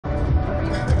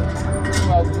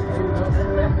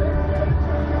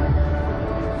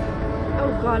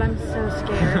god, I'm so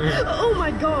scared. Oh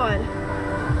my god.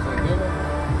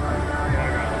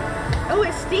 Oh,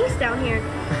 it stinks down here.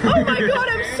 Oh my god,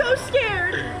 I'm so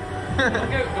scared.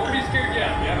 Don't be scared yet.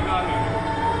 You haven't gotten it.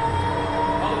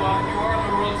 Otherwise, you are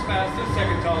the world's fastest,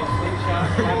 second tallest slingshot.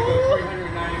 You have to go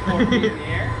 394 feet in the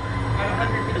air. At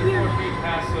 154 feet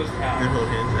past those towers. 0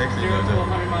 to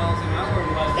 100 miles an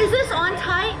hour. Is this on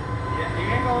tight? Yeah,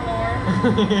 you ain't going nowhere.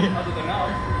 Other than up.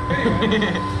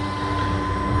 Anyway.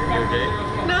 Okay.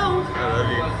 No. I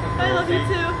love you. I love you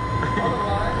too.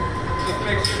 Otherwise, just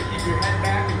make sure to keep your head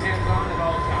back and hands on at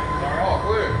all times. All right? All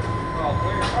clear. All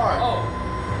clear. All right. Oh.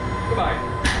 Goodbye.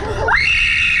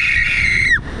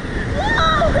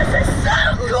 Whoa, this is so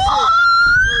cool!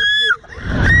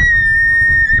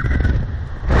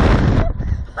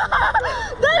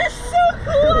 That is so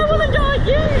cool! I want to go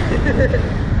again!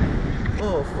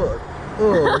 Oh fuck.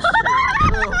 Oh shit.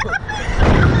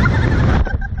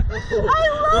 Oh. I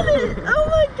love it! Oh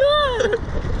my god!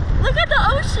 Look at the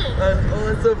ocean! Oh,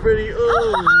 that's so pretty. Oh.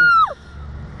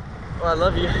 Oh, I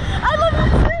love you. I love you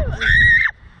too!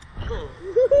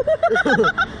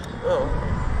 Oh.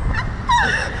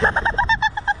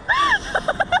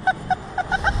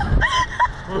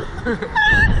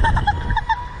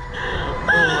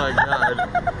 Oh my god.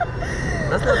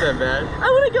 That's not that bad. I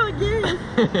want to go again.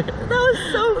 That was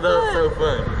so fun. That was so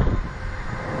fun.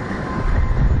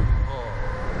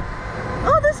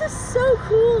 Oh, this is so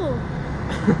cool.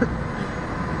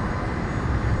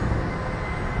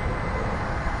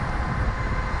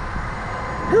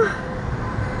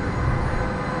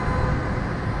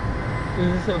 This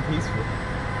is so peaceful.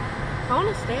 I want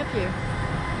to stay up here.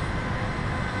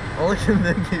 Oh, look at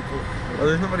them people. Oh,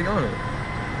 there's nobody on it.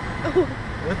 Oh.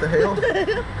 What the hell? What the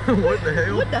hell? What the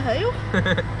hell? What the hell?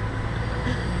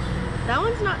 That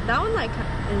one's not. That one like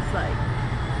is like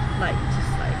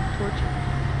just like torture.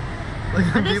 Look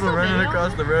at the people running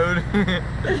across the road.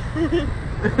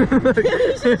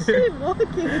 You should keep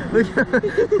walking.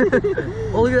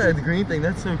 Oh, look at that green thing.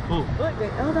 That's so cool.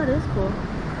 Wait, oh, that is cool.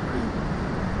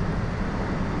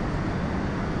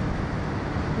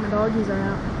 My doggies are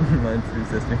out. Mine too,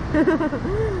 sister.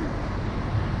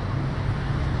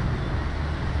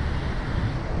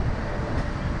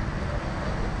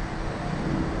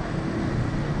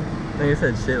 I think I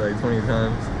said shit like 20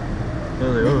 times. I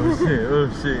was like, oh shit, oh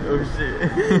shit, oh shit.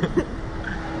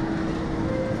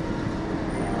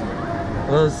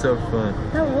 That was so fun.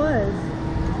 That was.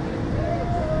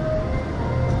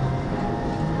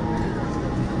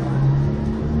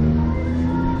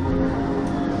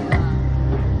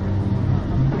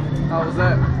 How was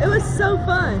that? It was so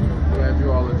fun. Glad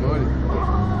you all enjoyed it.